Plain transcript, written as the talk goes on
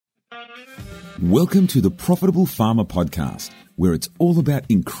Welcome to the Profitable Farmer Podcast, where it's all about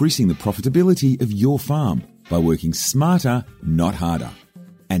increasing the profitability of your farm by working smarter, not harder.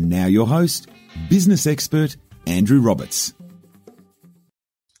 And now your host, business expert, Andrew Roberts.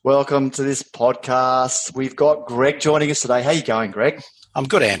 Welcome to this podcast. We've got Greg joining us today. How are you going, Greg? I'm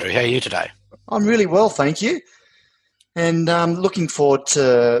good, Andrew. How are you today? I'm really well, thank you. And I'm looking forward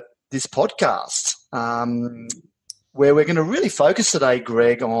to this podcast where we're going to really focus today,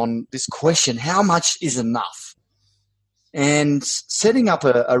 Greg, on this question, how much is enough? And setting up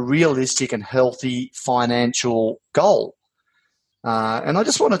a realistic and healthy financial goal. And I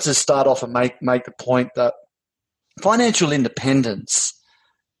just wanted to start off and make the point that financial independence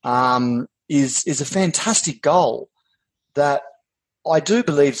is a fantastic goal that I do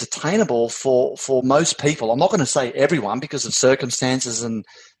believe is attainable for most people. I'm not going to say everyone because of circumstances and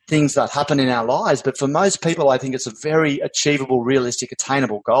things that happen in our lives, but for most people, I think it's a very achievable, realistic,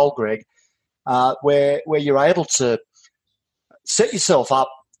 attainable goal, Greg, where you're able to set yourself up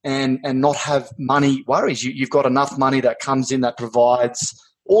and not have money worries. You've got enough money that comes in that provides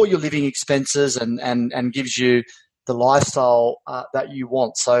all your living expenses and gives you the lifestyle that you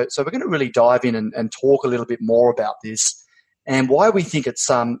want. So we're going to really dive in and talk a little bit more about this and why we think it's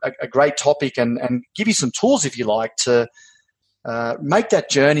a great topic and give you some tools, if you like, to make that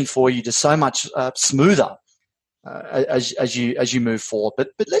journey for you just so much smoother as you move forward.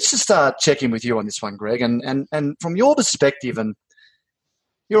 But let's just check in with you on this one, Greg. And from your perspective, and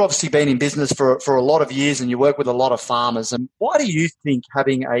you're obviously been in business for a lot of years and you work with a lot of farmers. And why do you think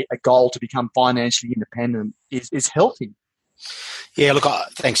having a goal to become financially independent is healthy? Yeah, look,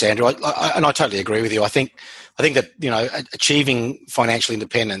 thanks, Andrew. I totally agree with you. I think that, achieving financial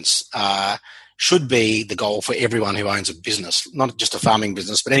independence should be the goal for everyone who owns a business, not just a farming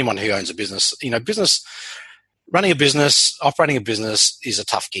business, but anyone who owns a business. Running a business, operating a business is a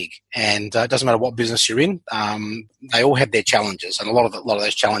tough gig, and it doesn't matter what business you're in. They all have their challenges, and a lot of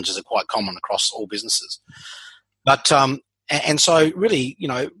those challenges are quite common across all businesses. But and so really,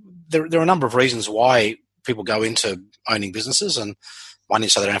 there are a number of reasons why people go into owning businesses, and one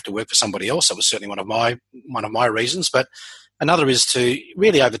is so they don't have to work for somebody else. That was certainly one of my reasons, but another is to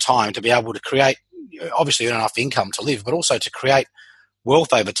really, over time, to be able to create, obviously earn enough income to live, but also to create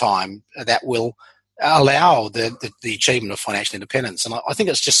wealth over time that will allow the achievement of financial independence. And I think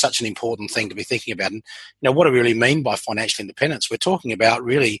it's just such an important thing to be thinking about. And, what do we really mean by financial independence? We're talking about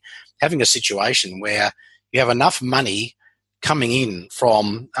really having a situation where you have enough money coming in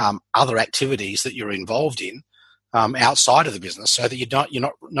from other activities that you're involved in outside of the business, so that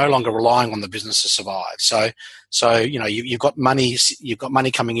you're no longer relying on the business to survive. So you've got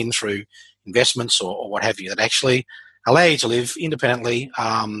money coming in through investments or what have you that actually allow you to live independently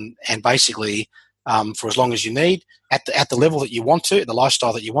and basically for as long as you need at the level that you want to, the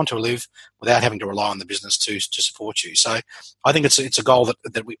lifestyle that you want to live, without having to rely on the business to support you. So I think it's a goal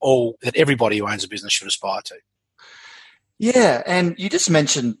that everybody who owns a business should aspire to. Yeah, and you just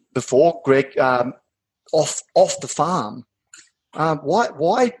mentioned before, Greg, off the farm.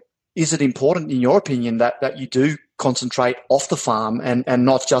 Why is it important, in your opinion, that you do concentrate off the farm and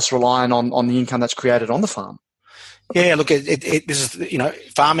not just relying on the income that's created on the farm? Yeah, look, this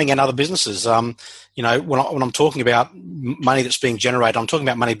is farming and other businesses. When I'm talking about money that's being generated, I'm talking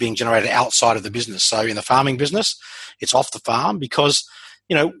about money being generated outside of the business. So in the farming business, it's off the farm because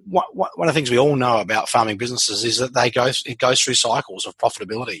one of the things we all know about farming businesses is that it goes through cycles of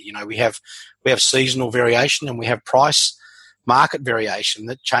profitability. We have seasonal variation and we have price market variation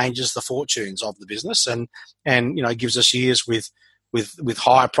that changes the fortunes of the business and gives us years with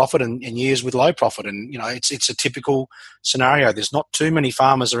higher profit and years with low profit. And it's a typical scenario. There's not too many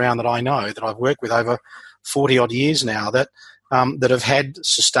farmers around that I know that I've worked with over 40 odd years now that have had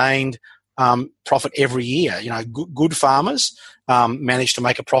sustained profit every year. Good farmers manage to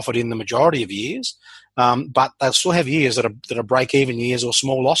make a profit in the majority of years, but they'll still have years that are break-even years or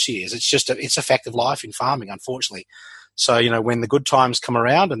small loss years. It's a fact of life in farming, unfortunately. So when the good times come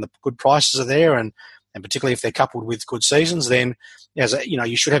around and the good prices are there, and particularly if they're coupled with good seasons, then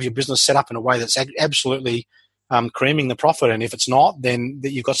you should have your business set up in a way that's absolutely creaming the profit. And if it's not, then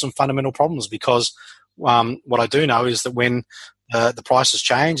you've got some fundamental problems, because what I do know is that when the prices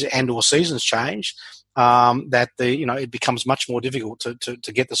change and or seasons change, it becomes much more difficult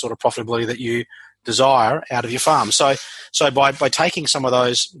to get the sort of profitability that you desire out of your farm. So by taking some of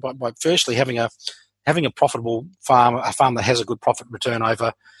those, by firstly having a profitable farm, a farm that has a good profit return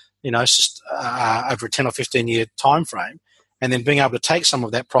over over a 10 or 15 year time frame, and then being able to take some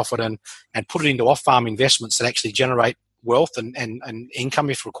of that profit and put it into off-farm investments that actually generate wealth and income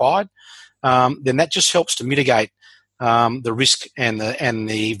if required, then that just helps to mitigate the risk and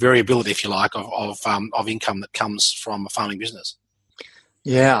the variability, if you like, of income that comes from a farming business.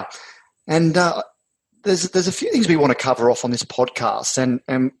 Yeah, and there's a few things we want to cover off on this podcast,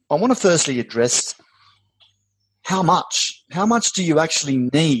 and I want to firstly address how much do you actually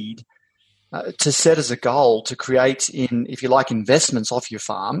need to set as a goal to create, if you like, investments off your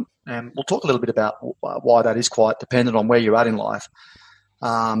farm. And we'll talk a little bit about why that is quite dependent on where you're at in life.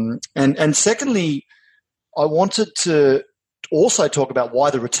 And secondly, I wanted to also talk about why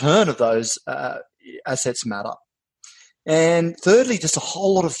the return of those assets matter. And thirdly, just a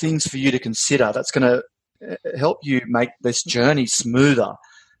whole lot of things for you to consider that's going to help you make this journey smoother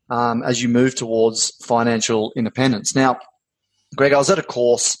as you move towards financial independence. Now, Greg, I was at a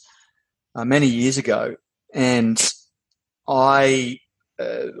course many years ago, and I've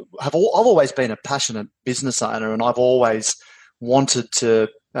always been a passionate business owner, and I've always wanted to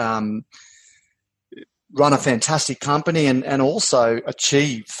run a fantastic company and also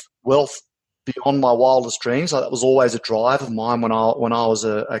achieve wealth beyond my wildest dreams. That was always a drive of mine when I was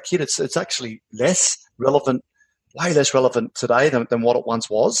a kid. It's actually less relevant, way less relevant today than what it once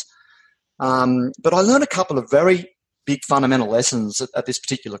was. But I learned a couple of very big fundamental lessons at this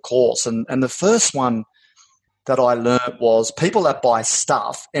particular course. And the first one that I learned was people that buy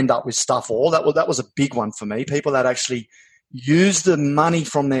stuff end up with stuff all. That was a big one for me. People that actually use the money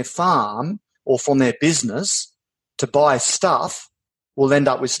from their farm or from their business to buy stuff will end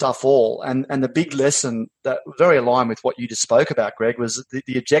up with stuff all. And the big lesson that very aligned with what you just spoke about, Greg, was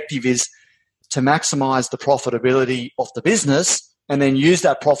the objective is to maximize the profitability of the business and then use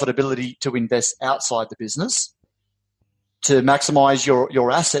that profitability to invest outside the business to maximize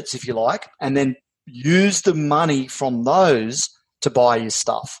your assets, if you like, and then use the money from those to buy your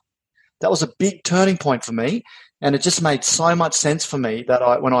stuff. That was a big turning point for me, and it just made so much sense for me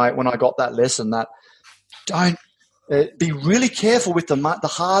that when I got that lesson, that don't be really careful with the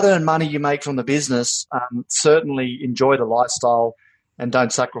hard-earned money you make from the business. Certainly enjoy the lifestyle and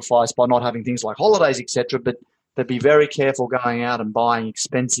don't sacrifice by not having things like holidays, etc. But be very careful going out and buying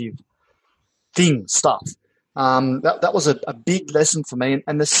expensive stuff. That was a big lesson for me.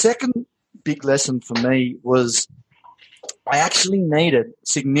 And the second big lesson for me was I actually needed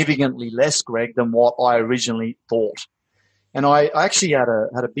significantly less, Greg, than what I originally thought. And I actually had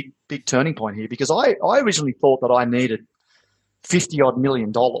a big turning point here, because I originally thought that I needed $50-odd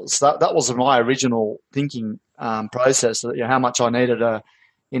million. That was my original thinking process, how much I needed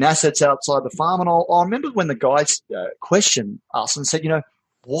in assets outside the farm. And I remember when the guys questioned us and said,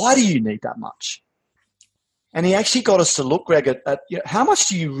 why do you need that much? And he actually got us to look, Greg, at how much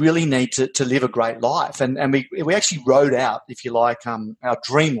do you really need to live a great life? And we actually wrote out, if you like, our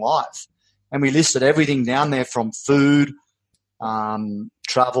dream life. And we listed everything down there from food,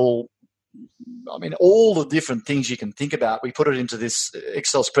 travel, all the different things you can think about. We put it into this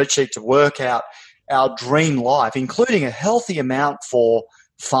Excel spreadsheet to work out our dream life, including a healthy amount for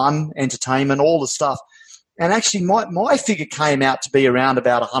fun, entertainment, all the stuff. And actually my figure came out to be around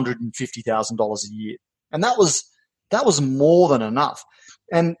about $150,000 a year. And that was more than enough.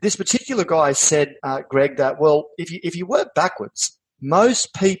 And this particular guy said, Greg, that, well, if you work backwards,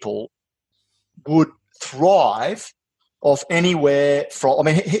 most people would thrive off anywhere from,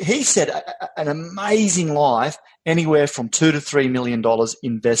 he said an amazing life, anywhere from $2 to $3 million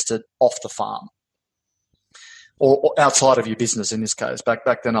invested off the farm or outside of your business in this case.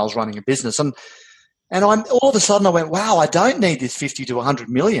 Back then I was running a business. And all of a sudden I went, wow, I don't need this 50 to 100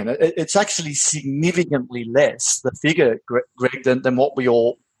 million. It's actually significantly less, the figure, Greg, than what we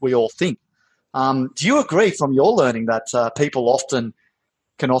all think. Do you agree from your learning that people can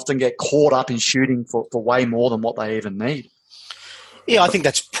get caught up in shooting for way more than what they even need? Yeah, I think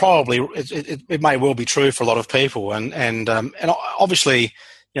that's probably it may well be true for a lot of people, and obviously,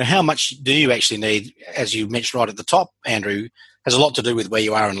 how much do you actually need? As you mentioned right at the top, Andrew, has a lot to do with where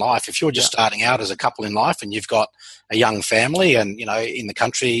you are in life. If you're just starting out as a couple in life and you've got a young family, and in the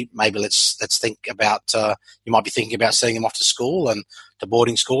country, maybe let's think about you might be thinking about sending them off to school and to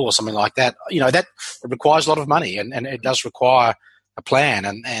boarding school or something like that. That requires a lot of money, and it does require a plan.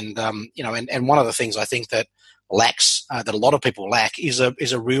 And one of the things I think that lacks, that a lot of people lack, is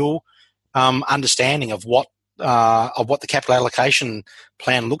a real understanding of what the capital allocation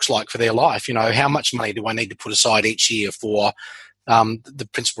plan looks like for their life. How much money do I need to put aside each year for the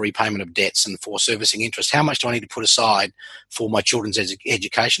principal repayment of debts and for servicing interest? How much do I need to put aside for my children's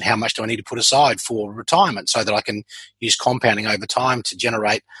education? How much do I need to put aside for retirement so that I can use compounding over time to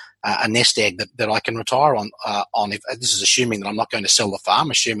generate a nest egg that I can retire on? If this is assuming that I'm not going to sell the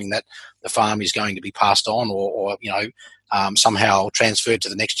farm, assuming that the farm is going to be passed on or somehow transferred to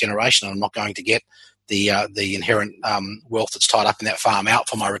the next generation, and I'm not going to get the inherent wealth that's tied up in that farm out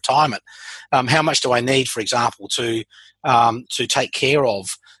for my retirement. How much do I need, for example, to take care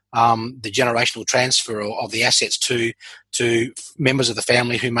of the generational transfer of the assets to members of the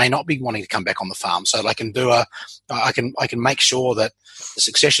family who may not be wanting to come back on the farm? So I can I can make sure that the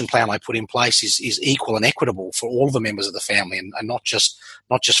succession plan I put in place is equal and equitable for all of the members of the family, and not just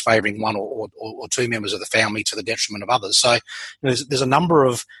favouring one or two members of the family to the detriment of others. So there's a number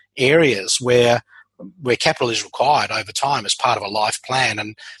of areas where capital is required over time as part of a life plan,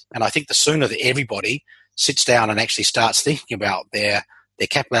 and I think the sooner that everybody sits down and actually starts thinking about their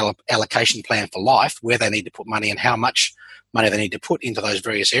capital allocation plan for life, where they need to put money and how much money they need to put into those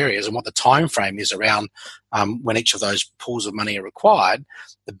various areas, and what the time frame is around when each of those pools of money are required,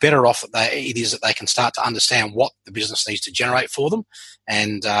 the better off it is that they can start to understand what the business needs to generate for them,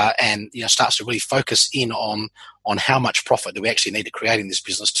 and starts to really focus in on how much profit do we actually need to create in this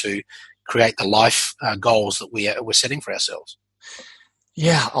business to create the life goals that we're setting for ourselves.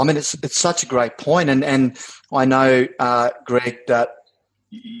 Yeah, I mean, it's such a great point, and I know, Greg, that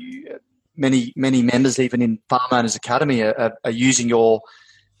many members, even in Farm Owners Academy, are using your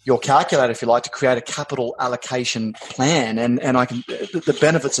calculator, if you like, to create a capital allocation plan, and the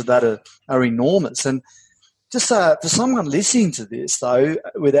benefits of that are enormous. And just for someone listening to this, though,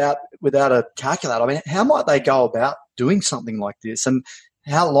 without a calculator, I mean, how might they go about doing something like this, and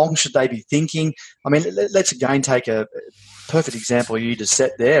how long should they be thinking? I mean, let's again take a perfect example you just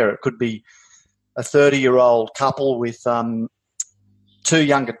set there. It could be a 30-year-old couple with two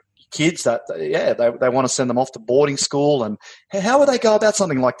younger kids that they want to send them off to boarding school, and how would they go about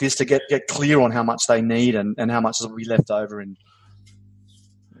something like this to get clear on how much they need and how much will be left over in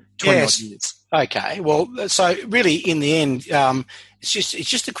 20 odd years? Okay, well, so really in the end, it's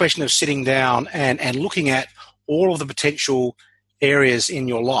just a question of sitting down and looking at all of the potential areas in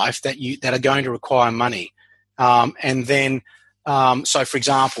your life that are going to require money, and then so for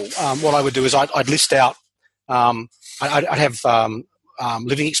example, what I would do is I'd list out, I'd have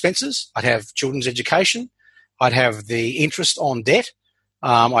living expenses, I'd have children's education, I'd have the interest on debt,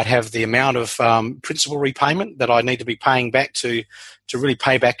 I'd have the amount of principal repayment that I need to be paying back to really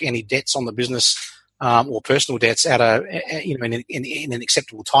pay back any debts on the business or personal debts at in an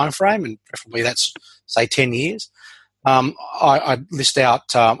acceptable time frame, and preferably that's say 10 years. I'd list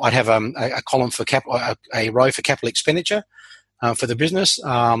out. I'd have a column for a row for capital expenditure for the business.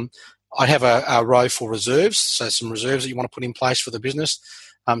 I'd have a row for reserves, so some reserves that you want to put in place for the business.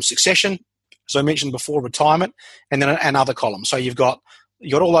 Succession, as I mentioned before, retirement, and then another column. So you've got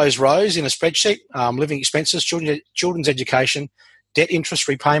all those rows in a spreadsheet: living expenses, children's education, debt interest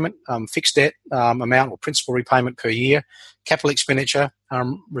repayment, fixed debt amount or principal repayment per year, capital expenditure,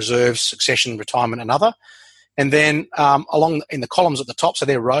 reserves, succession, retirement, and other. And then along in the columns at the top, so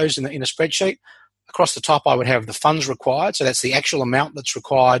they're rows in a spreadsheet. Across the top, I would have the funds required, so that's the actual amount that's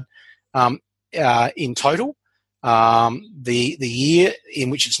required in total, the year in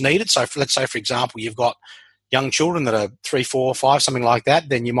which it's needed. So let's say, for example, you've got young children that are 3, 4, 5, something like that.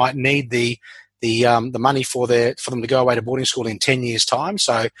 Then you might need the money for them to go away to boarding school in 10 years' time.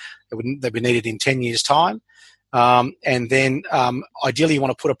 So they'd be needed in 10 years' time. And then ideally, you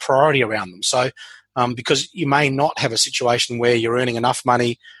want to put a priority around them. So because you may not have a situation where you're earning enough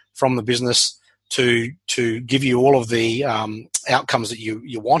money from the business to give you all of the outcomes that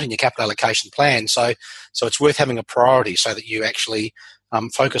you want in your capital allocation plan. So it's worth having a priority so that you actually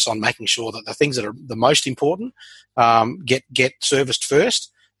focus on making sure that the things that are the most important get serviced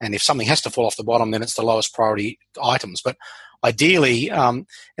first. And if something has to fall off the bottom, then it's the lowest priority items. But ideally, and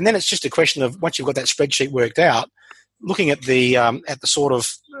then it's just a question of, once you've got that spreadsheet worked out, looking at the sort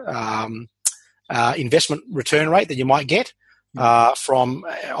of investment return rate that you might get from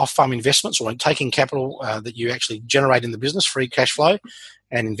off-farm investments, or taking capital that you actually generate in the business, free cash flow,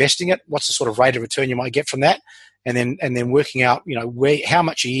 and investing it. What's the sort of rate of return you might get from that? And then working out, how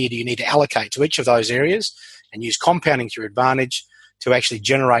much a year do you need to allocate to each of those areas, and use compounding to your advantage to actually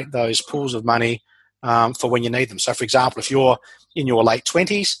generate those pools of money for when you need them. So, for example, if you're in your late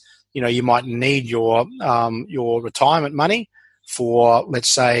 20s, you might need your retirement money for, let's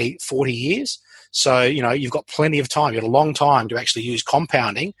say, 40 years. So, you've got plenty of time. You've got a long time to actually use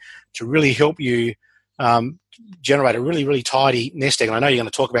compounding to really help you generate a really, really tidy nest egg. And I know you're going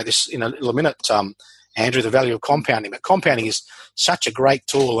to talk about this in a little minute, Andrew, the value of compounding. But compounding is such a great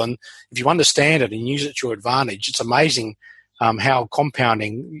tool. And if you understand it and use it to your advantage, it's amazing how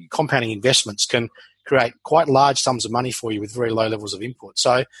compounding investments can create quite large sums of money for you with very low levels of input.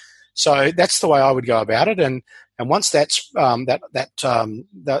 So that's the way I would go about it. And once those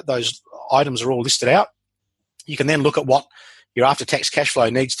items are all listed out, you can then look at what your after-tax cash flow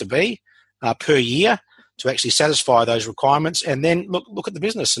needs to be per year to actually satisfy those requirements, and then look at the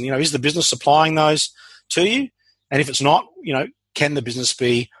business. And, is the business supplying those to you? And if it's not, can the business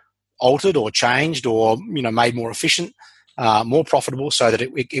be altered or changed or, made more efficient, more profitable, so that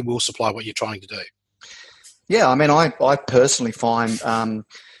it will supply what you're trying to do? Yeah, I mean, I personally find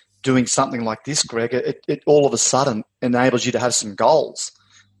doing something like this, Greg, it all of a sudden enables you to have some goals.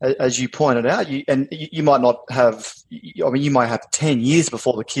 As you pointed out, you might not have, you might have 10 years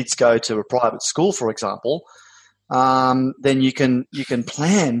before the kids go to a private school, for example. Then you can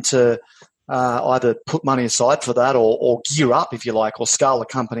plan to either put money aside for that or gear up, if you like, or scale the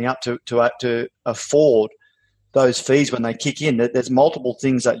company up to afford those fees when they kick in. There's multiple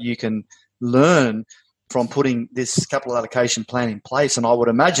things that you can learn from putting this capital allocation plan in place. And I would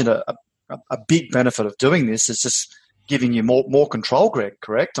imagine a big benefit of doing this is just giving you more control, Greg,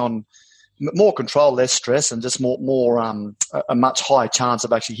 correct? On more control, less stress, and just a much higher chance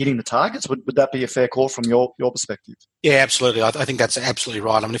of actually hitting the targets. Would that be a fair call from your perspective? Yeah, absolutely. I think that's absolutely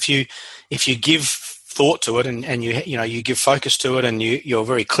right. I mean, if you give thought to it and you give focus to it, and you're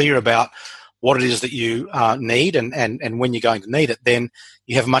very clear about what it is that you need and when you're going to need it, then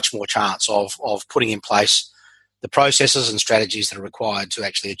you have much more chance of putting in place the processes and strategies that are required to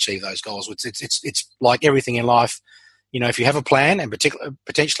actually achieve those goals. It's like everything in life. If you have a plan, and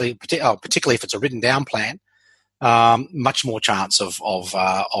particularly if it's a written down plan, much more chance of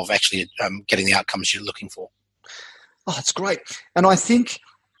actually getting the outcomes you're looking for. Oh, that's great. And I think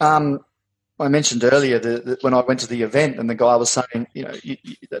I mentioned earlier that when I went to the event and the guy was saying,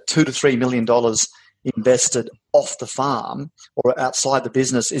 that $2 to $3 million invested off the farm or outside the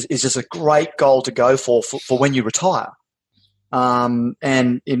business is just a great goal to go for when you retire. And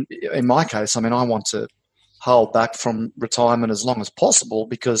in my case, I want to hold back from retirement as long as possible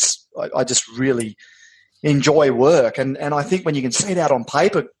because I just really enjoy work. And I think when you can see it out on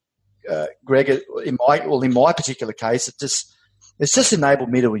paper, Greg, in my particular case, it's just enabled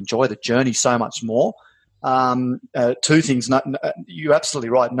me to enjoy the journey so much more. Two things. You're absolutely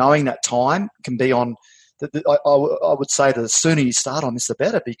right. Knowing that time can be on. I would say the sooner you start on this, the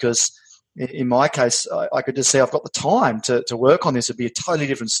better, because in my case, I could just say I've got the time to work on this. It'd be a totally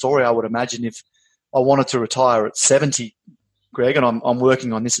different story, I would imagine, if I wanted to retire at 70, Greg, and I'm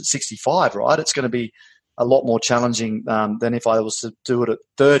working on this at 65, right? It's going to be a lot more challenging than if I was to do it at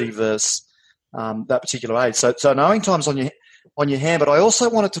 30 versus that particular age. So knowing time's on your hand, but I also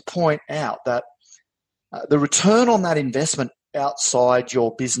wanted to point out that the return on that investment outside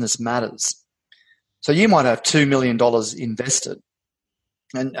your business matters. So you might have $2 million invested.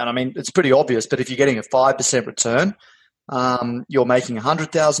 And it's pretty obvious, but if you're getting a 5% return, you're making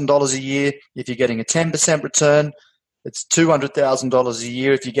 $100,000 a year. If you're getting a 10% return, it's $200,000 a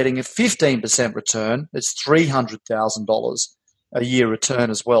year. If you're getting a 15% return, it's $300,000 a year return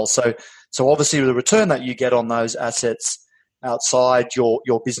as well. So obviously the return that you get on those assets outside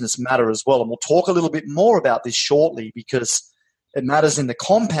your business matter as well. And we'll talk a little bit more about this shortly because it matters in the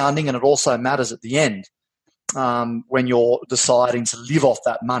compounding and it also matters at the end when you're deciding to live off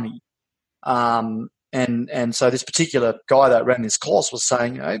that money. And so this particular guy that ran this course was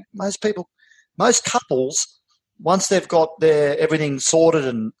saying, most couples, once they've got everything sorted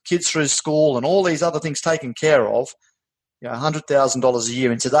and kids through school and all these other things taken care of, $100,000 a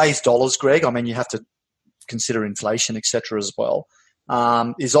year in today's dollars, Greg, you have to consider inflation, etc. as well,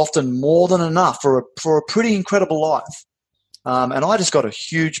 is often more than enough for a pretty incredible life. And I just got a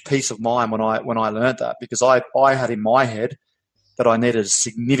huge peace of mind when I learned that, because I had in my head that I needed a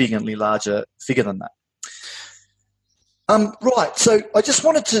significantly larger figure than that. Right. So I just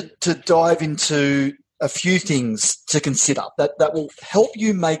wanted to dive into a few things to consider that will help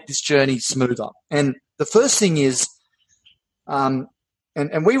you make this journey smoother. And the first thing is,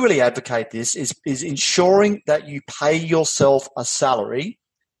 and we really advocate this, is ensuring that you pay yourself a salary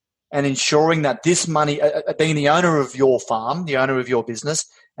and ensuring that this money, being the owner of your farm, the owner of your business,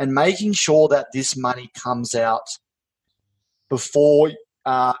 and making sure that this money comes out before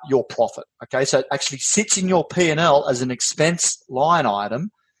your profit. Okay, so it actually sits in your P&L as an expense line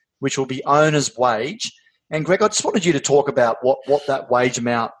item, which will be owner's wage. And Greg, I just wanted you to talk about what that wage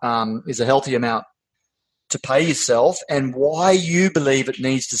amount is, a healthy amount to pay yourself, and why you believe it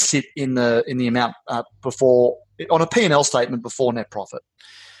needs to sit in the amount before, on a P&L statement before net profit.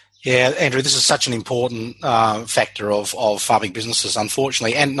 Yeah, Andrew, this is such an important factor of farming businesses,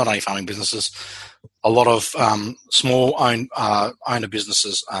 unfortunately, and not only farming businesses, a lot of small owner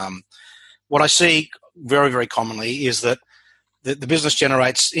businesses. What I see very, very commonly is that the business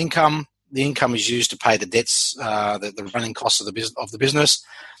generates income. The income is used to pay the debts, the running costs of the business,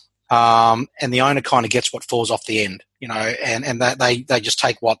 and the owner kind of gets what falls off the end. and they just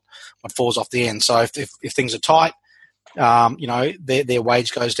take what falls off the end. So if things are tight, their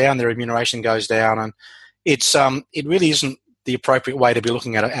wage goes down, their remuneration goes down, and it really isn't the appropriate way to be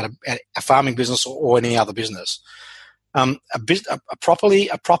looking at a farming business or any other business. A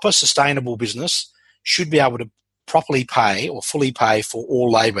proper sustainable business should be able to properly pay or fully pay for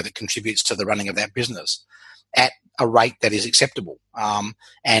all labour that contributes to the running of that business at a rate that is acceptable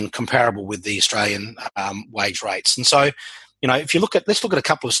and comparable with the Australian wage rates. And so, if you let's look at a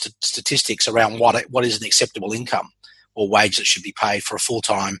couple of statistics around what is an acceptable income or wage that should be paid for a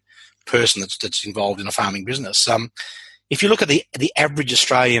full-time person that's involved in a farming business. If you look at the average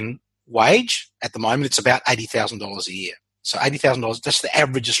Australian wage at the moment, it's about $80,000 a year. So $80,000, that's the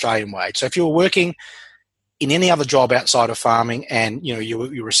average Australian wage. So if you were working in any other job outside of farming and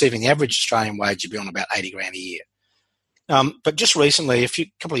you're receiving the average Australian wage, you'd be on about $80,000 a year. But just recently, a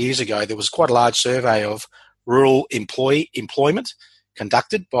couple of years ago, there was quite a large survey of rural employment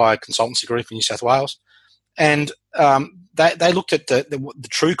conducted by a consultancy group in New South Wales, and they looked at the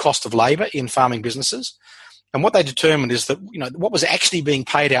true cost of labour in farming businesses. And what they determined is that what was actually being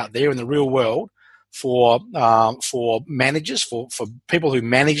paid out there in the real world for managers, for people who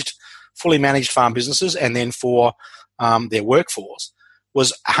fully managed farm businesses, and then for their workforce,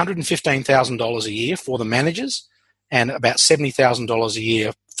 was $115,000 a year for the managers, and about $70,000 a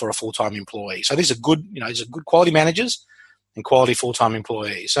year for a full-time employee. So these are good, these are good quality managers and quality full-time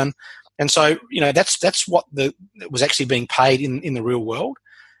employees, and so that's what was actually being paid in the real world.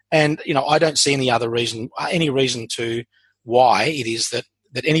 And I don't see any reason to why it is that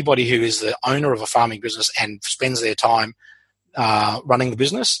anybody who is the owner of a farming business and spends their time running the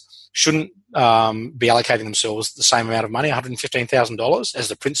business shouldn't be allocating themselves the same amount of money, $115,000, as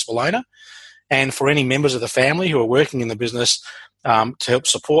the principal owner. And for any members of the family who are working in the business to help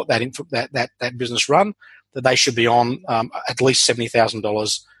support that business run, that they should be on at least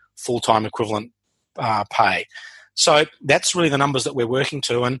 $70,000 full-time equivalent pay. So that's really the numbers that we're working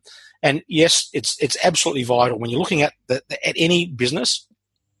to, and yes, it's absolutely vital when you're looking at any business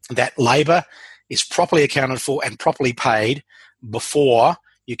that labour is properly accounted for and properly paid before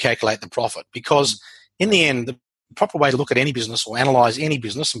you calculate the profit. Because in the end, the proper way to look at any business or analyse any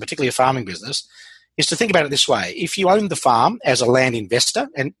business, and particularly a farming business, is to think about it this way. If you own the farm as a land investor,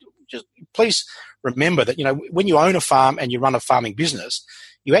 and just please remember that when you own a farm and you run a farming business,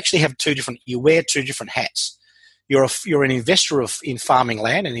 you actually have you wear two different hats. You're an investor in farming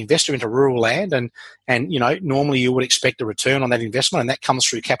land, an investor into rural land, and normally you would expect a return on that investment, and that comes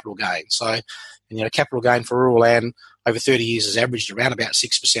through capital gain. So, capital gain for rural land over 30 years has averaged around about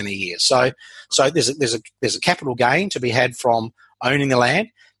 6% a year. So there's a capital gain to be had from owning the land,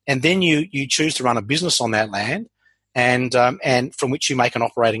 and then you choose to run a business on that land, and from which you make an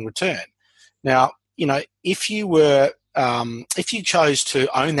operating return. Now, if you chose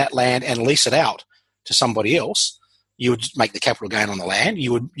to own that land and lease it out to somebody else, you would make the capital gain on the land.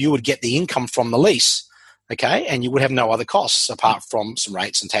 You would get the income from the lease, okay, and you would have no other costs apart from some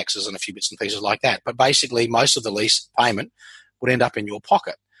rates and taxes and a few bits and pieces like that. But basically, most of the lease payment would end up in your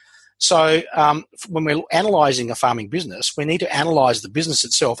pocket. So when we're analysing a farming business, we need to analyse the business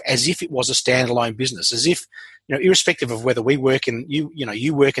itself as if it was a standalone business, as if irrespective of whether we work in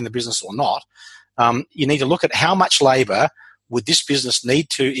you work in the business or not. You need to look at how much labour would this business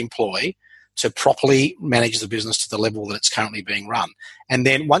need to employ to properly manage the business to the level that it's currently being run. And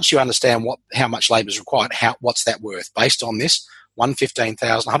then once you understand how much labour is required, what's that worth? Based on this,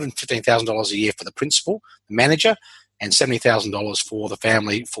 $115,000 a year for the principal, the manager, and $70,000 for the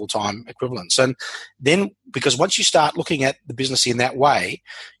family full-time equivalents. And then, because once you start looking at the business in that way,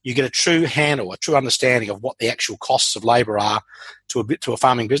 you get a true handle, a true understanding of what the actual costs of labour are to a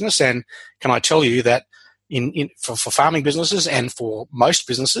farming business. And can I tell you that for farming businesses and for most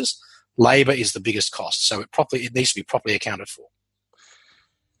businesses, labour is the biggest cost, so it needs to be properly accounted for.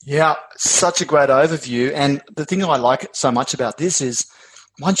 Yeah, such a great overview. And the thing I like so much about this is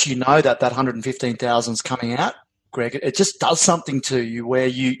once you know that $115,000 is coming out, Greg, it just does something to you where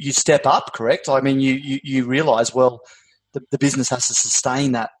you step up, correct? I mean, you realise, well, the business has to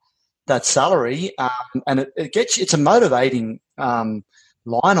sustain that salary, and it's a motivating line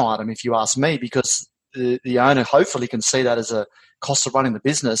item, if you ask me, because the owner hopefully can see that as a cost of running the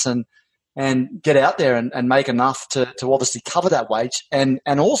business and get out there and make enough to obviously cover that wage. And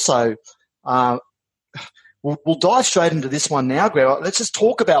also, we'll dive straight into this one now, Greg. Let's just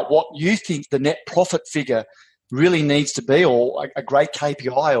talk about what you think the net profit figure really needs to be, or a great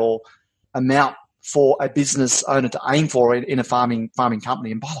KPI or amount for a business owner to aim for in a farming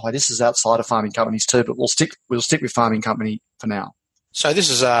company. And by the way, this is outside of farming companies too, but we'll stick with farming company for now. So this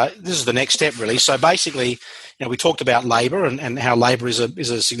is the next step, really. So basically, we talked about labour and how labour is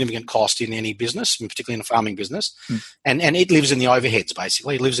a significant cost in any business, and particularly in a farming business, and it lives in the overheads.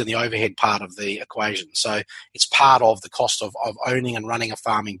 Basically, it lives in the overhead part of the equation. So it's part of the cost of owning and running a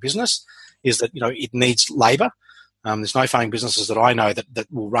farming business is that it needs labour. There's no farming businesses that I know that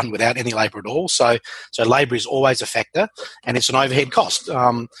will run without any labour at all. So labour is always a factor, and it's an overhead cost.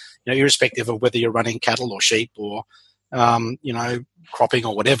 Irrespective of whether you're running cattle or sheep or cropping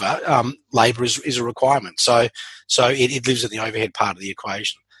or whatever, labour is a requirement. So it lives in the overhead part of the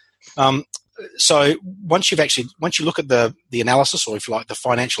equation. So once you look at the analysis, or if you like, the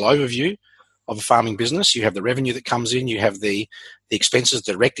financial overview of a farming business, you have the revenue that comes in, you have the expenses,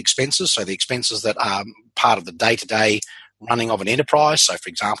 direct expenses, so the expenses that are part of the day-to-day running of an enterprise. So, for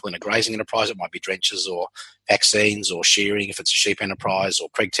example, in a grazing enterprise, it might be drenches or vaccines or shearing if it's a sheep enterprise, or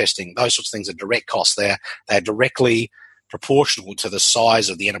creg testing. Those sorts of things are direct costs. They're directly proportional to the size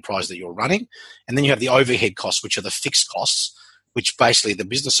of the enterprise that you're running. And then you have the overhead costs, which are the fixed costs, which basically the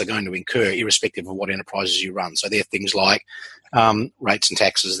business are going to incur irrespective of what enterprises you run. So they're things like rates and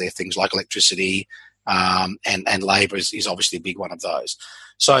taxes, they're things like electricity, and labour is obviously a big one of those.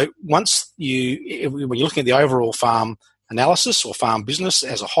 So when you're looking at the overall farm analysis or farm business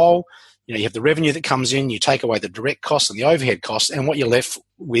as a whole, you have the revenue that comes in, you take away the direct costs and the overhead costs, and what you're left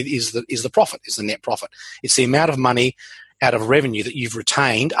with is the profit, is the net profit. It's the amount of money out of revenue that you've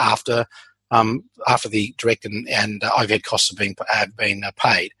retained after the direct and overhead costs have been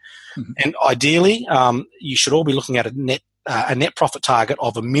paid. Mm-hmm. And ideally, you should all be looking at a net profit target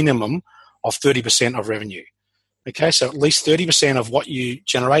of a minimum of 30% of revenue. Okay, so at least 30% of what you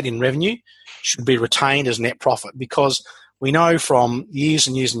generate in revenue should be retained as net profit, because we know from years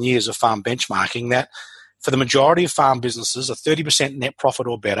and years and years of farm benchmarking that for the majority of farm businesses, a 30% net profit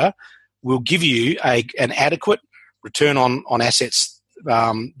or better will give you an adequate return on assets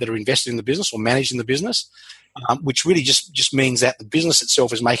that are invested in the business or managed in the business, which really just means that the business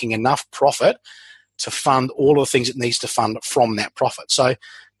itself is making enough profit to fund all of the things it needs to fund from that profit. So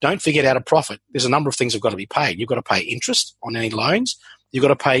don't forget, out of profit, there's a number of things that have got to be paid. You've got to pay interest on any loans. You've got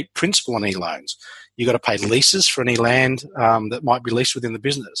to pay principal on any loans. You've got to pay leases for any land that might be leased within the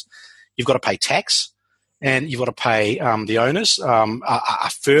business. You've got to pay tax, and you've got to pay the owners a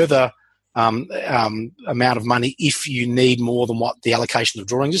further amount of money if you need more than what the allocation of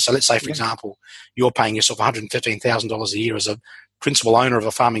drawings is. So let's say, for example, you're paying yourself $115,000 a year as a principal owner of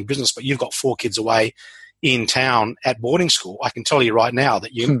a farming business, but you've got 4 kids away in town at boarding school. I can tell you right now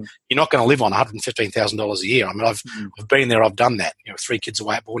that you're not going to live on $115,000 a year. I mean, I've been there, I've done that. 3 kids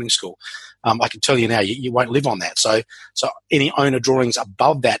away at boarding school. I can tell you now, you won't live on that. So any owner drawings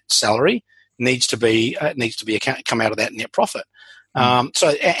above that salary needs to come out of that net profit.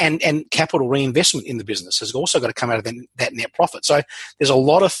 And capital reinvestment in the business has also got to come out of that net profit. So there's a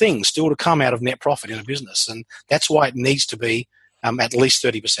lot of things still to come out of net profit in a business, and that's why it needs to be at least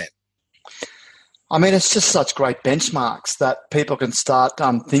 30%. I mean, it's just such great benchmarks that people can start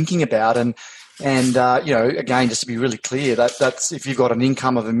thinking about, and again, just to be really clear, that's if you've got an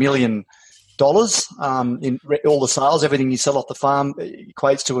income of $1 million in all the sales, everything you sell off the farm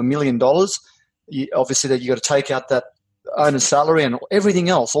equates to $1 million. Obviously, that you got to take out that owner's salary and everything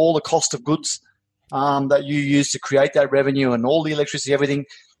else, all the cost of goods that you use to create that revenue and all the electricity, everything.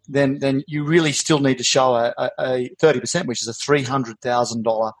 Then you really still need to show a 30%, which is a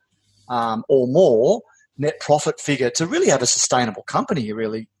 $300,000 or more net profit figure to really have a sustainable company,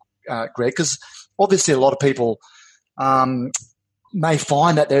 really, Greg, because obviously a lot of people may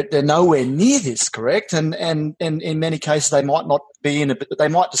find that they're nowhere near this, correct? And in many cases they might not be but they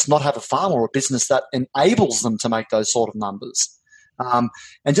might just not have a farm or a business that enables them to make those sort of numbers. And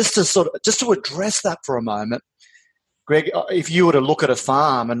just to address that for a moment, Greg, if you were to look at a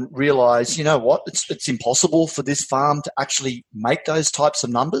farm and realize, you know what, it's impossible for this farm to actually make those types of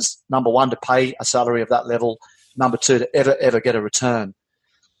numbers. Number one, to pay a salary of that level. Number two, to ever get a return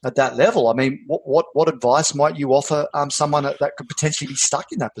at that level. I mean, what advice might you offer someone that could potentially be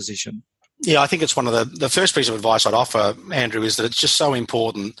stuck in that position? Yeah, I think it's one of the first piece of advice I'd offer, Andrew, is that it's just so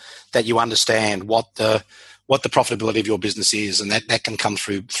important that you understand what the profitability of your business is, and that can come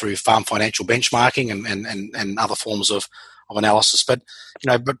through farm financial benchmarking and other forms of analysis. But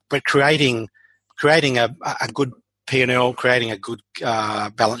creating a good P&L, creating a good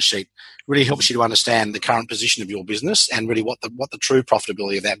balance sheet really helps you to understand the current position of your business and really what the true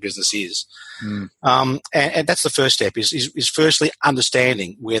profitability of that business is. And that's the first step is firstly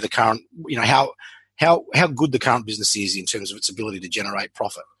understanding where the current, how good the current business is in terms of its ability to generate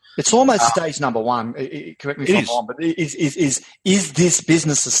profit. It's almost stage number one. Correct me if I'm wrong, but is this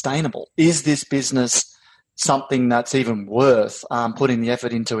business sustainable? Is this business something that's even worth putting the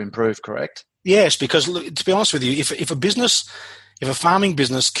effort in to improve, correct? Yes, because look, to be honest with you, if a farming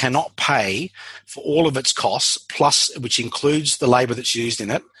business cannot pay for all of its costs, plus which includes the labour that's used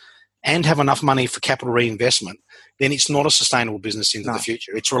in it, and have enough money for capital reinvestment, then it's not a sustainable business into the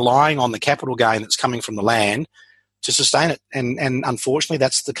future. It's relying on the capital gain that's coming from the land to sustain it. And unfortunately,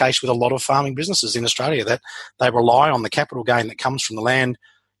 that's the case with a lot of farming businesses in Australia, that they rely on the capital gain that comes from the land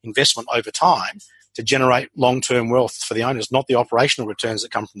investment over time to generate long-term wealth for the owners, not the operational returns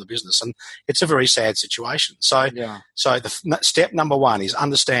that come from the business. And it's a very sad situation. So the step number one is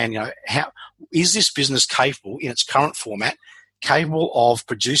understand, how is this business capable in its current format, capable of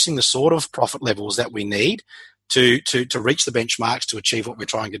producing the sort of profit levels that we need to reach the benchmarks to achieve what we're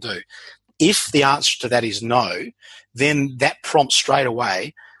trying to do. If the answer to that is no, then that prompts straight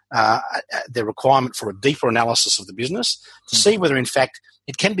away the requirement for a deeper analysis of the business to see whether, in fact,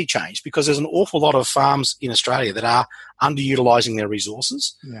 it can be changed, because there's an awful lot of farms in Australia that are underutilising their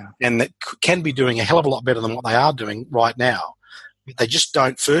resources and that can be doing a hell of a lot better than what they are doing right now. They just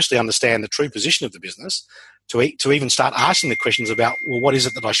don't firstly understand the true position of the business to even start asking the questions about, well, what is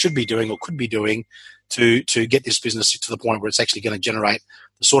it that I should be doing or could be doing to get this business to the point where it's actually going to generate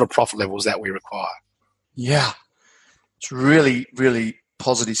the sort of profit levels that we require. Yeah, it's really, really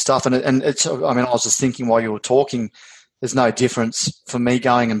positive stuff. And it's, I was just thinking while you were talking, there's no difference for me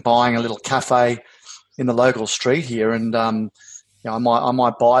going and buying a little cafe in the local street here, and I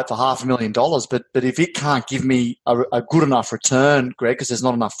might buy it for $500,000, but if it can't give me a good enough return, Greg, because there's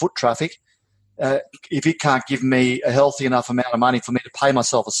not enough foot traffic, if it can't give me a healthy enough amount of money for me to pay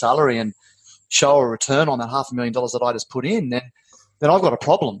myself a salary and show a return on that $500,000 that I just put in, then I've got a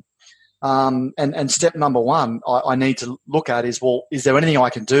problem. And step number one I need to look at is, well, is there anything I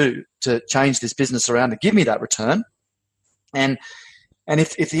can do to change this business around to give me that return? And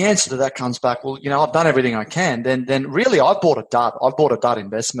if the answer to that comes back, well, I've done everything I can, then really I've bought a dud. I've bought a dud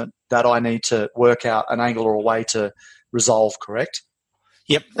investment that I need to work out an angle or a way to resolve, correct?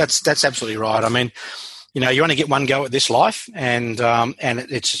 Yep, that's absolutely right. I mean, you only get one go at this life, and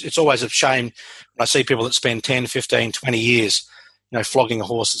it's always a shame when I see people that spend 10, 15, 20 years, flogging a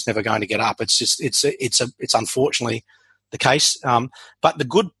horse that's never going to get up. It's unfortunately the case. But the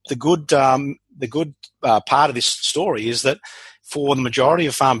good part of this story is that for the majority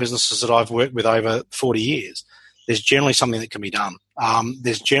of farm businesses that I've worked with over 40 years, there's generally something that can be done.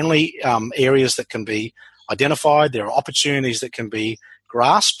 There's generally areas that can be identified. There are opportunities that can be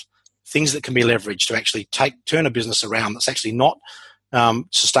grasped, things that can be leveraged to actually turn a business around that's actually not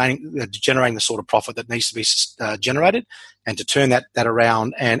generating the sort of profit that needs to be generated, and to turn that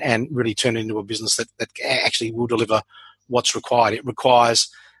around and really turn it into a business that actually will deliver what's required. It requires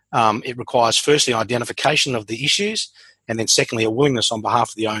firstly identification of the issues, and then secondly a willingness on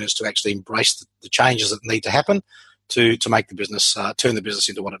behalf of the owners to actually embrace the changes that need to happen to make the business turn the business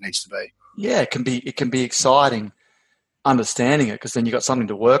into what it needs to be. Yeah, it can be exciting understanding it, because then you've got something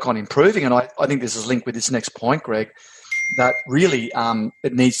to work on improving. And I think this is linked with this next point, Greg, that really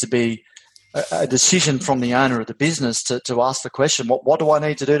it needs to be a decision from the owner of the business to ask the question, what do I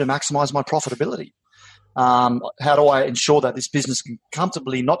need to do to maximise my profitability? How do I ensure that this business can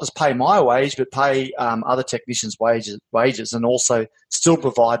comfortably not just pay my wage, but pay other technicians' wages, and also still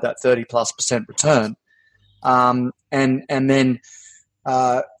provide that 30+% return? And then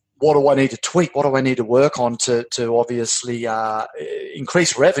what do I need to tweak? What do I need to work on to obviously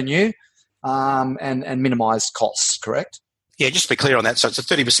increase revenue and minimise costs, correct? Yeah, just to be clear on that, so it's a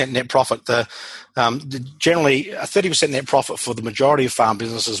 30% net profit. Generally, a 30% net profit for the majority of farm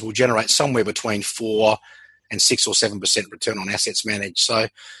businesses will generate somewhere between 4 and 6 or 7% return on assets managed. So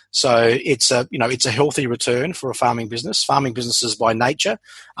it's a healthy return for a farming business. Farming businesses by nature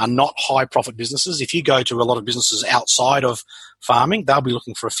are not high profit businesses. If you go to a lot of businesses outside of farming, they'll be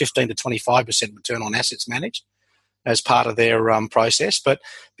looking for a 15 to 25% return on assets managed as part of their process. But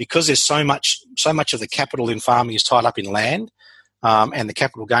because there's so much of the capital in farming is tied up in land, and the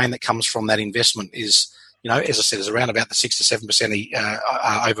capital gain that comes from that investment is, as I said, is around about the 6 to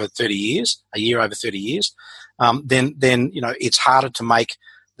 7% over 30 years, a year over 30 years, then it's harder to make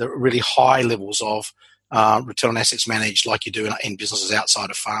the really high levels of return on assets managed like you do in businesses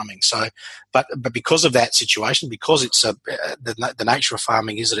outside of farming. So, but because of that situation, because it's the nature of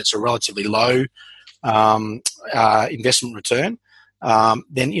farming is that it's a relatively low investment return,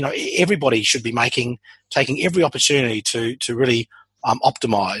 then everybody should be taking every opportunity to really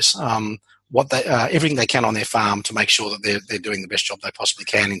optimize everything they can on their farm to make sure that they're doing the best job they possibly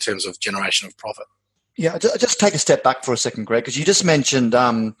can in terms of generation of profit. Yeah, just take a step back for a second, Greg, because you just mentioned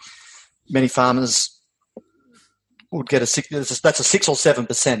many farmers would get that's a 6 or 7%,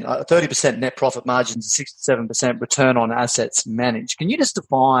 30% net profit margins, 6 to 7% return on assets managed. Can you just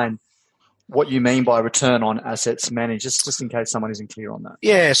define what you mean by return on assets managed, just in case someone isn't clear on that?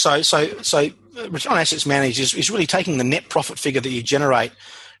 Yeah, so return on assets managed is really taking the net profit figure that you generate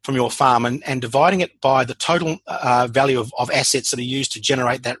from your farm and dividing it by the total value of assets that are used to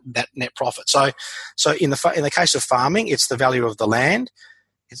generate that net profit. So in the case of farming, it's the value of the land.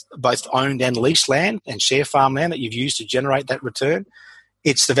 It's both owned and leased land and share farmland that you've used to generate that return.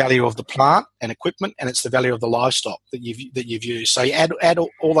 It's the value of the plant and equipment, and it's the value of the livestock that you've used. So you add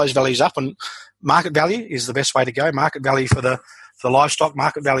all those values up, and market value is the best way to go. Market value for the livestock,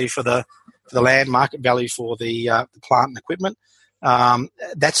 market value for the land, market value for the plant and equipment.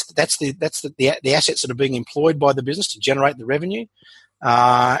 That's the assets that are being employed by the business to generate the revenue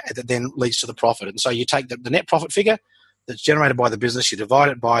that then leads to the profit. And so you take the net profit figure that's generated by the business, you divide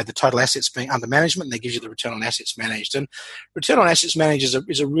it by the total assets being under management, and that gives you the return on assets managed. And return on assets managed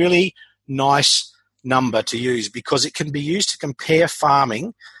is a really nice number to use because it can be used to compare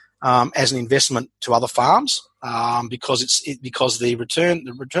farming as an investment to other farms because the return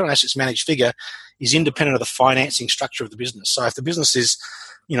on assets managed figure is independent of the financing structure of the business. So if the business is,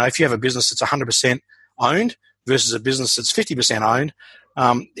 if you have a business that's 100% owned versus a business that's 50% owned,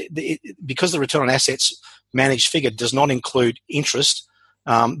 because the return on assets managed figure does not include interest,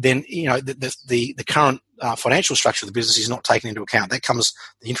 then the current financial structure of the business is not taken into account. The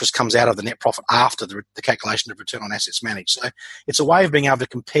interest comes out of the net profit after the calculation of return on assets managed. So it's a way of being able to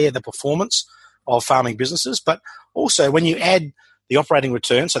compare the performance of farming businesses, but also when you add the operating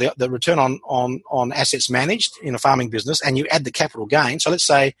return, so the return on assets managed in a farming business, and you add the capital gain. So let's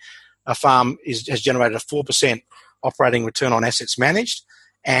say a farm has generated a 4% operating return on assets managed,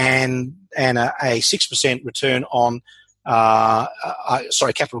 and a 6% return on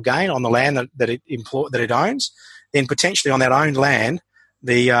capital gain on the land that it owns, then potentially on that owned land,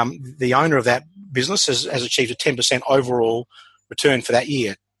 the owner of that business has achieved a 10% overall return for that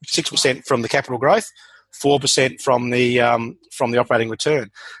year. 6% from the capital growth, 4% from the operating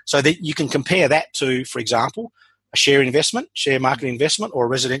return. So that you can compare that to, for example, a share market investment, or a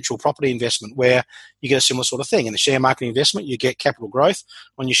residential property investment, where you get a similar sort of thing. In the share market investment, you get capital growth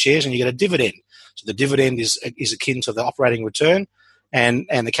on your shares and you get a dividend. So the dividend is akin to the operating return, and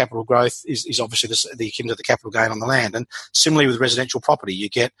the capital growth is obviously the akin to the capital gain on the land. And similarly with residential property, you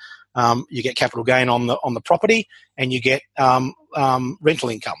get capital gain on the property, and you get rental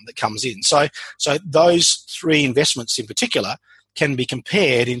income that comes in. So those three investments in particular can be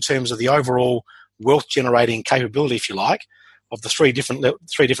compared in terms of the overall wealth generating capability, if you like, of the three different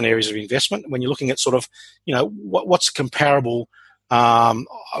areas of investment. When you're looking at sort of, what's comparable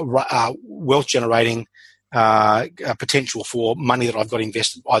wealth generating potential for money that I've got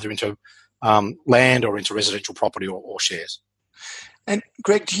invested either into land or into residential property or shares. And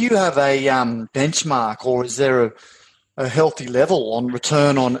Greg, do you have a benchmark, or is there a healthy level on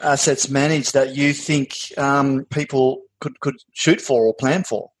return on assets managed that you think people could shoot for or plan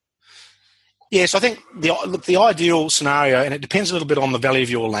for? Yes, I think the ideal scenario, and it depends a little bit on the value of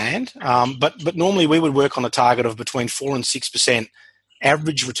your land, but normally we would work on a target of between 4 and 6%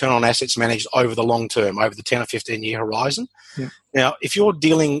 average return on assets managed over the long term, over the 10 or 15 year horizon. Yeah. Now, if you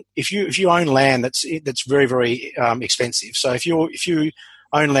own land that's very, very expensive, so if you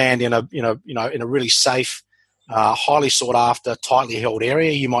own land in a really safe, highly sought after, tightly held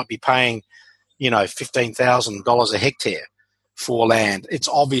area, you might be paying $15,000 a hectare for land. It's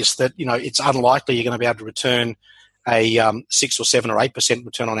obvious that it's unlikely you're going to be able to return a 6 or 7 or 8%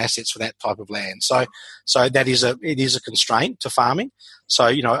 return on assets for that type of land. So that is a constraint to farming. So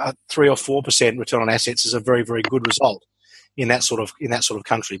a 3 or 4% return on assets is a very, very good result in that sort of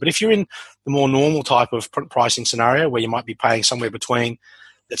country. But if you're in the more normal type of pricing scenario where you might be paying somewhere between,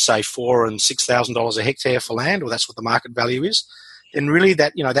 let's say, $4,000 and $6,000 a hectare for land, or that's what the market value is, then really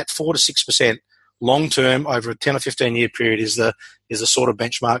that 4 to 6% long term over a 10 or 15 year period is the sort of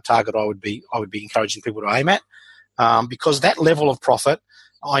benchmark target I would be encouraging people to aim at, because that level of profit,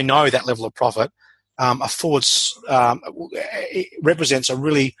 I know that level of profit represents a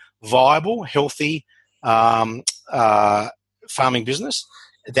really viable, healthy farming business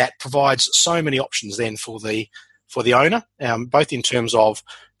that provides so many options then for the owner, both in terms of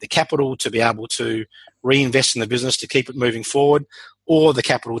the capital to be able to reinvest in the business to keep it moving forward, or the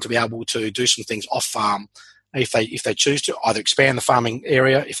capital to be able to do some things off farm if they choose to, either expand the farming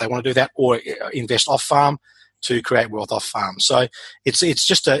area if they want to do that, or invest off farm to create wealth off farm. So generally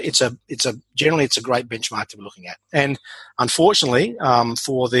it's a great benchmark to be looking at. And unfortunately,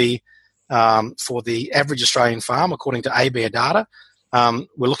 for the average Australian farm, according to ABARE data,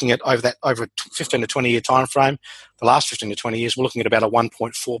 we're looking at over a 15 to 20 year time frame. The last 15 to 20 years, we're looking at about a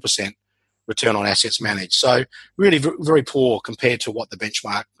 1.4% return on assets managed. So really very poor compared to what the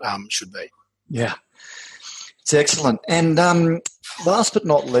benchmark should be. Yeah, it's excellent. And last but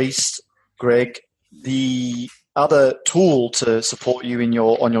not least, Greg, the other tool to support you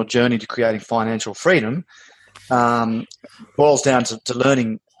on your journey to creating financial freedom boils down to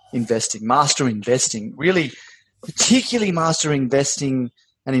learning investing, master investing, really particularly master investing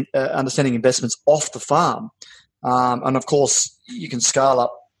and understanding investments off the farm. And of course, you can scale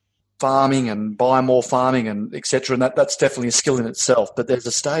up farming and buy more farming and et cetera, and that's definitely a skill in itself. But there's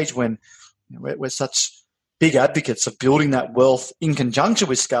a stage when we're such big advocates of building that wealth in conjunction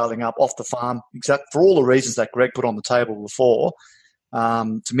with scaling up off the farm, exact for all the reasons that Greg put on the table before,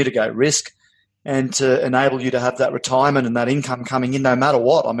 to mitigate risk and to enable you to have that retirement and that income coming in no matter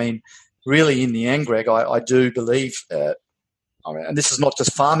what. I mean, really in the end, Greg, I do believe, and this is not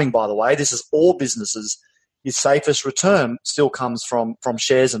just farming, by the way, this is all businesses, your safest return still comes from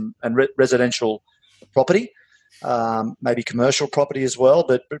shares and residential property. Maybe commercial property as well,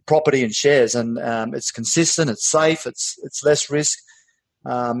 but property and shares, and it's consistent, it's safe, it's less risk,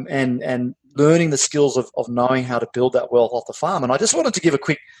 and learning the skills of knowing how to build that wealth off the farm. And I just wanted to give a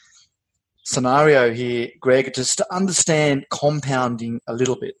quick scenario here, Greg, just to understand compounding a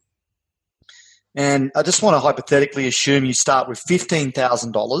little bit. And I just want to hypothetically assume you start with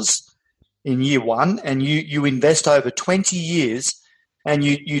 $15,000 in year one, and you invest over 20 years, and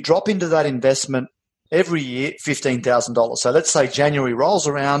you drop into that investment every year $15,000. So let's say January rolls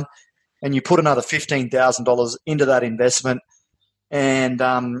around and you put another $15,000 into that investment, and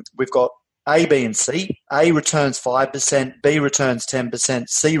we've got A, B, and C. A returns 5%, B returns 10%,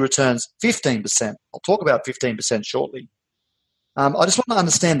 C returns 15%. I'll talk about 15% shortly. I just want to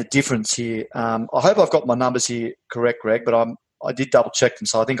understand the difference here. I hope I've got my numbers here correct, Greg, but I did double check them,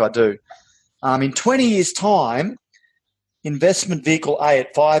 so I think I do. In 20 years' time, investment vehicle A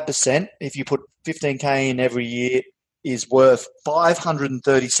at 5%, if you put $15K in every year, is worth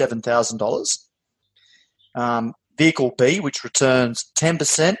 $537,000. Vehicle B, which returns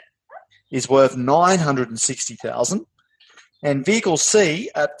 10%, is worth $960,000. And vehicle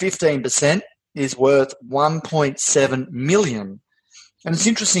C at 15% is worth $1.7 million. And it's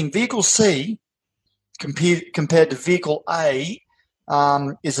interesting, vehicle C compared to vehicle A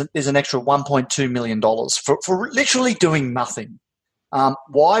is an extra $1.2 million for literally doing nothing.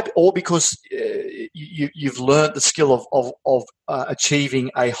 Why? All because you've learned the skill of achieving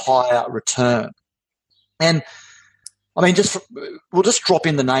a higher return. And I mean, we'll just drop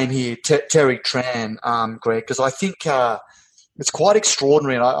in the name here, Terry Tran, Greg, because I think it's quite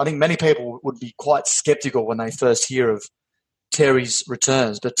extraordinary, and I think many people would be quite skeptical when they first hear of Terry's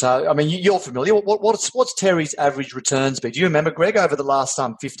returns. But I mean, you're familiar. What's Terry's average returns been? Do you remember, Greg, over the last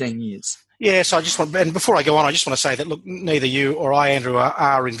 15 years? Yeah, so and before I go on, I just want to say that, look, neither you or I, Andrew,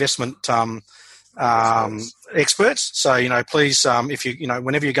 are investment experts. So, please, if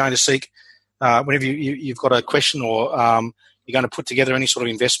whenever you're going to seek, whenever you've got a question or you're going to put together any sort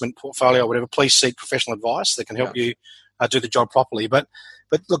of investment portfolio or whatever, please seek professional advice that can help you do the job properly. But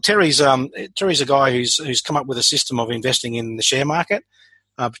look, Terry's a guy who's come up with a system of investing in the share market,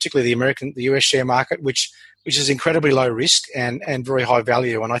 particularly the US share market, which is incredibly low risk and very high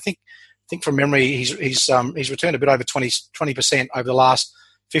value. And I think from memory, he's returned a bit over 20% over the last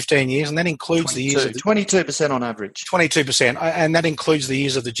 15 years, and that includes the years of 22% on average. 22%, and that includes the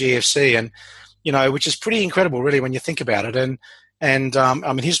years of the GFC, and which is pretty incredible, really, when you think about it. And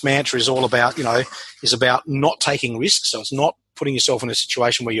I mean, his mantra is all about is about not taking risks. So it's not putting yourself in a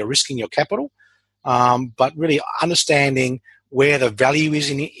situation where you're risking your capital, but really understanding where the value is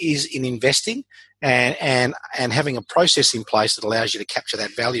in investing, and having a process in place that allows you to capture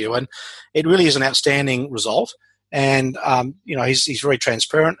that value. And it really is an outstanding result. And he's very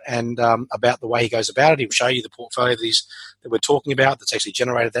transparent and about the way he goes about it. He'll show you the portfolio that we're talking about that's actually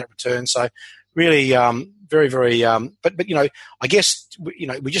generated that return. So really, very, very. But I guess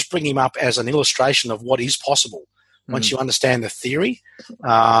we just bring him up as an illustration of what is possible once you understand the theory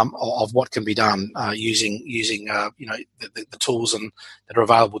of what can be done using the tools that are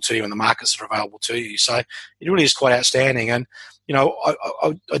available to you and the markets that are available to you. So it really is quite outstanding. And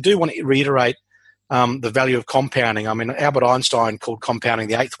I do want to reiterate the value of compounding. I mean, Albert Einstein called compounding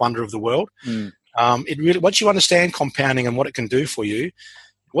the eighth wonder of the world. It really, once you understand compounding and what it can do for you,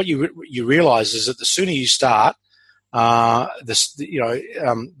 what you realize is that the sooner you start, the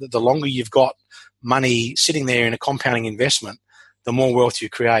longer you've got money sitting there in a compounding investment, the more wealth you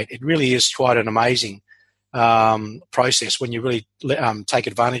create. It really is quite an amazing process when you really take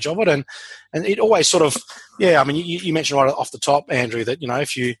advantage of it. And it always sort of, I mean, you mentioned right off the top, Andrew, that,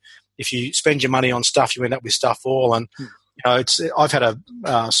 if you spend your money on stuff, you end up with stuff all. And, I've had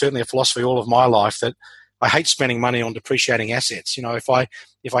certainly a philosophy all of my life that I hate spending money on depreciating assets. If I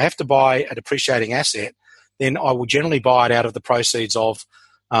have to buy a depreciating asset, then I will generally buy it out of the proceeds of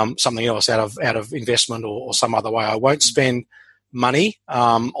something else, out of investment or some other way. I won't spend money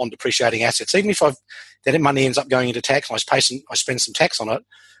on depreciating assets, even if that money ends up going into tax and I spend some tax on it,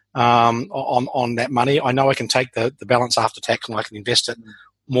 on that money. I know I can take the balance after tax and I can invest it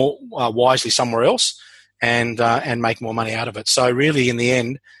more wisely somewhere else and make more money out of it. So really, in the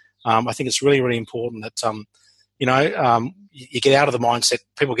end, I think it's really, really important that you get out of the mindset.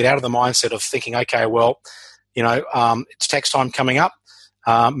 People get out of the mindset of thinking, okay, well, it's tax time coming up.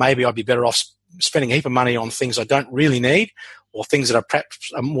 Maybe I'd be better off spending a heap of money on things I don't really need, or things that are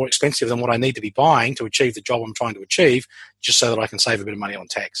perhaps more expensive than what I need to be buying to achieve the job I'm trying to achieve, just so that I can save a bit of money on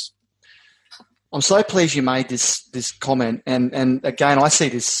tax. I'm so pleased you made this comment. And again, I see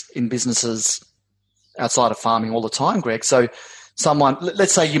this in businesses outside of farming all the time, Greg. So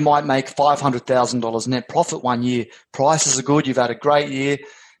let's say you might make $500,000 net profit one year. Prices are good. You've had a great year.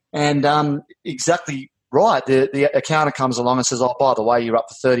 And exactly right, the accountant comes along and says, oh, by the way, you're up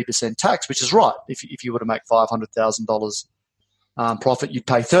for 30% tax, which is right. If you were to make $500,000 profit, you'd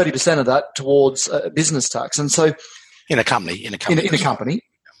pay 30% of that towards business tax. And so in a company.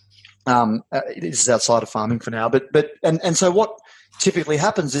 This is outside of farming for now, but so what typically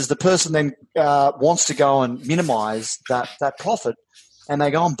happens is the person then wants to go and minimise that profit, and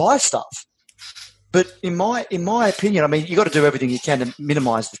they go and buy stuff. But in my opinion, I mean, you've got to do everything you can to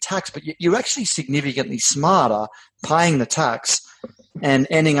minimise the tax, but you're actually significantly smarter paying the tax and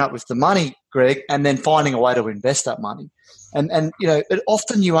ending up with the money, Greg, and then finding a way to invest that money. And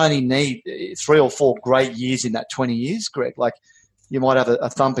often you only need 3 or 4 great years in that 20 years, Greg. Like, you might have a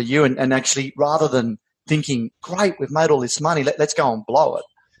thumper year and actually, rather than thinking, great, we've made all this money, let's go and blow it.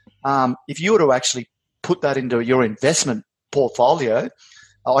 If you were to actually put that into your investment portfolio,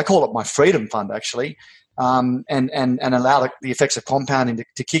 I call it my freedom fund, actually, and allow the effects of compounding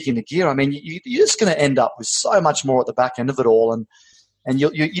to kick into gear, I mean, you're just going to end up with so much more at the back end of it all, and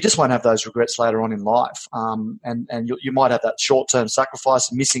you just won't have those regrets later on in life. And you might have that short-term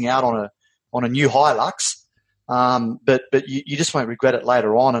sacrifice of missing out on a new Hilux, but you just won't regret it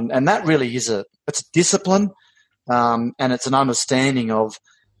later on. And that really is it's discipline, and it's an understanding of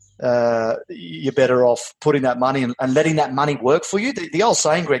you're better off putting that money and letting that money work for you. The old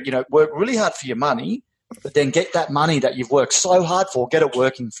saying, Greg, work really hard for your money, but then get that money that you've worked so hard for, get it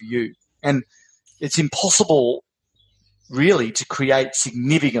working for you. And it's impossible really to create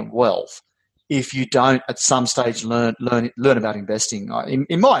significant wealth if you don't at some stage learn about investing.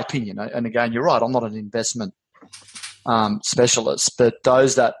 In my opinion, and again, you're right, I'm not an investment specialist, but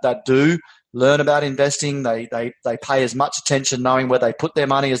those that do learn about investing, they pay as much attention knowing where they put their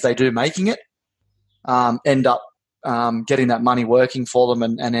money as they do making it, end up getting that money working for them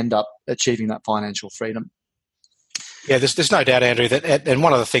and end up achieving that financial freedom. Yeah, there's no doubt, Andrew, that, and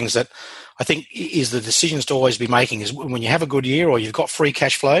one of the things that I think is the decisions to always be making is when you have a good year or you've got free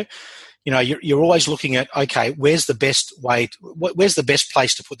cash flow, you're always looking at, okay, where's the best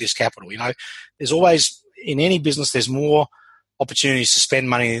place to put this capital? There's always, in any business, there's more opportunities to spend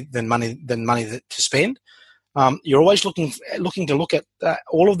money than money to spend. You're always looking to look at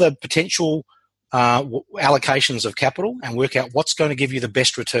all of the potential allocations of capital and work out what's going to give you the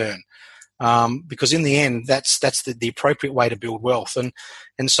best return. Because in the end, that's the appropriate way to build wealth. And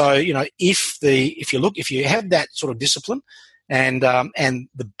so, if you have that sort of discipline and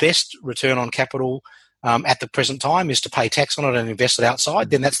the best return on capital at the present time is to pay tax on it and invest it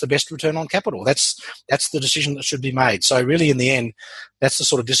outside, then that's the best return on capital. That's the decision that should be made. So really, in the end, that's the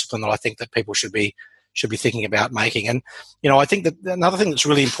sort of discipline that I think that people should be thinking about making. And I think that another thing that's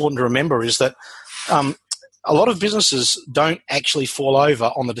really important to remember is that a lot of businesses don't actually fall over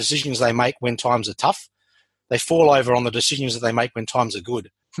on the decisions they make when times are tough. They fall over on the decisions that they make when times are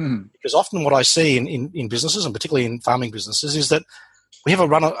good. Because often what I see in businesses, and particularly in farming businesses, is that we have a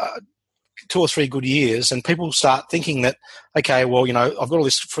run of 2 or 3 good years and people start thinking that, okay, well, I've got all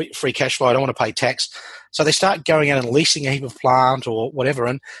this free cash flow, I don't want to pay tax. So they start going out and leasing a heap of plant or whatever.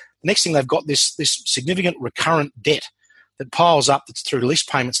 And the next thing, they've got this significant recurrent debt that piles up that's through lease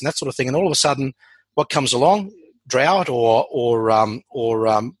payments and that sort of thing. And all of a sudden, what comes along? Drought or a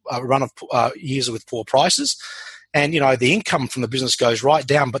run of years with poor prices, and the income from the business goes right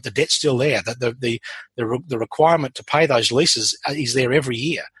down, but the debt's still there. The requirement to pay those leases is there every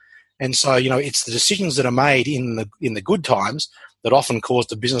year, And so, it's the decisions that are made in the good times that often cause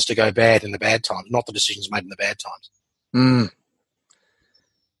the business to go bad in the bad times, not the decisions made in the bad times.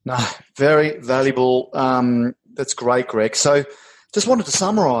 No, very valuable. That's great, Greg. So just wanted to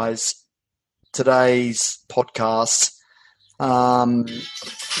summarize today's podcast.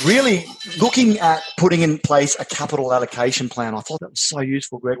 Really looking at putting in place a capital allocation plan. I thought that was so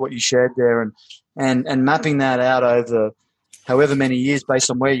useful, Greg, what you shared there, and mapping that out over however many years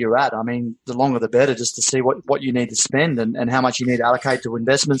based on where you're at. I mean, the longer the better, just to see what you need to spend and how much you need to allocate to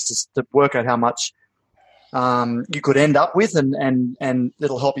investments to work out how much you could end up with, and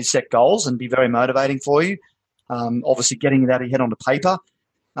it'll help you set goals and be very motivating for you. Obviously, getting it out of your head onto paper.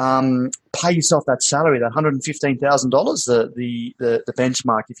 Pay yourself that salary, that $115,000, the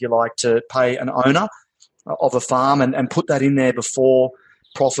benchmark, if you like, to pay an owner of a farm, and put that in there before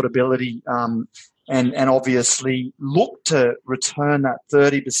profitability. And obviously look to return that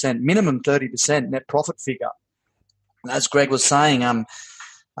 30%, minimum 30% net profit figure. And as Greg was saying,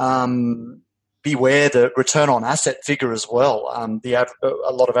 beware the return on asset figure as well.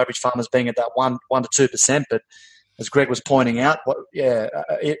 A lot of average farmers being at that 1 to 2%, but as Greg was pointing out, 4 to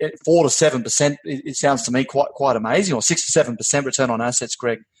 7%, it sounds to me quite amazing, or 6 to 7% return on assets,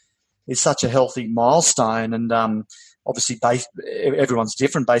 Greg, is such a healthy milestone. And obviously, everyone's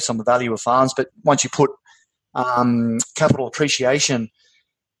different based on the value of farms, but once you put capital appreciation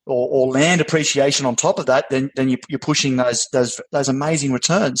or land appreciation on top of that, then you're pushing those amazing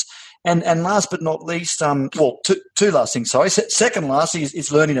returns. And last but not least, two last things. Sorry, second last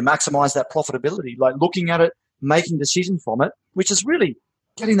is learning to maximize that profitability, like looking at it, making decisions from it, which is really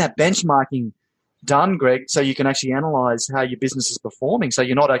getting that benchmarking done, Greg, so you can actually analyze how your business is performing. So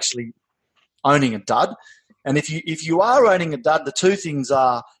you're not actually owning a dud. And if you are owning a dud, the two things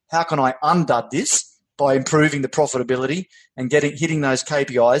are, how can I undud this by improving the profitability and hitting those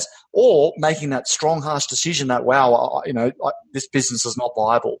KPIs, or making that strong, harsh decision that, this business is not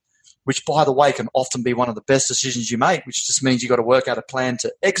viable, which, by the way, can often be one of the best decisions you make, which just means you've got to work out a plan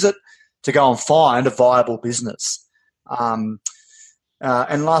to exit, to go and find a viable business. And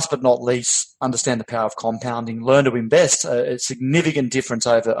last but not least, understand the power of compounding. Learn to invest, a significant difference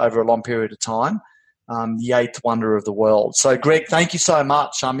over a long period of time. The eighth wonder of the world. So, Greg, thank you so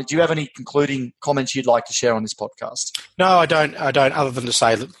much. Do you have any concluding comments you'd like to share on this podcast? No, I don't. Other than to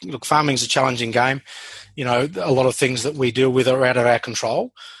say, look, farming's a challenging game. A lot of things that we deal with are out of our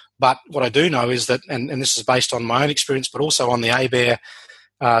control. But what I do know is that, and this is based on my own experience, but also on the ABARE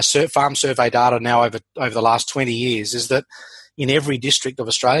farm survey data now over the last 20 years, is that in every district of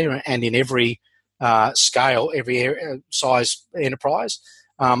Australia and in every scale, every size enterprise,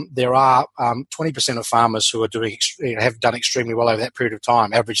 there are 20% of farmers who are have done extremely well over that period of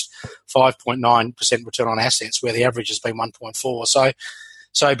time, averaged 5.9% return on assets, where the average has been 1.4.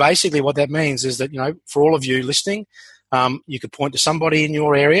 So basically what that means is that, for all of you listening, you could point to somebody in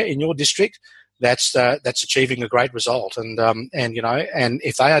your area, in your district, that's achieving a great result. And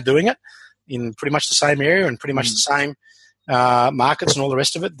if they are doing it in pretty much the same area and pretty much the same markets and all the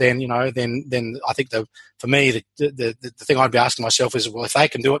rest of it, then I think for me the thing I'd be asking myself is, well, if they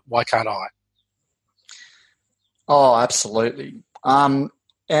can do it, why can't I? Oh, absolutely. And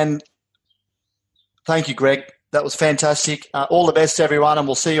thank you, Greg. That was fantastic. All the best, everyone, and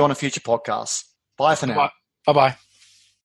we'll see you on a future podcast. Bye for now. Bye-bye.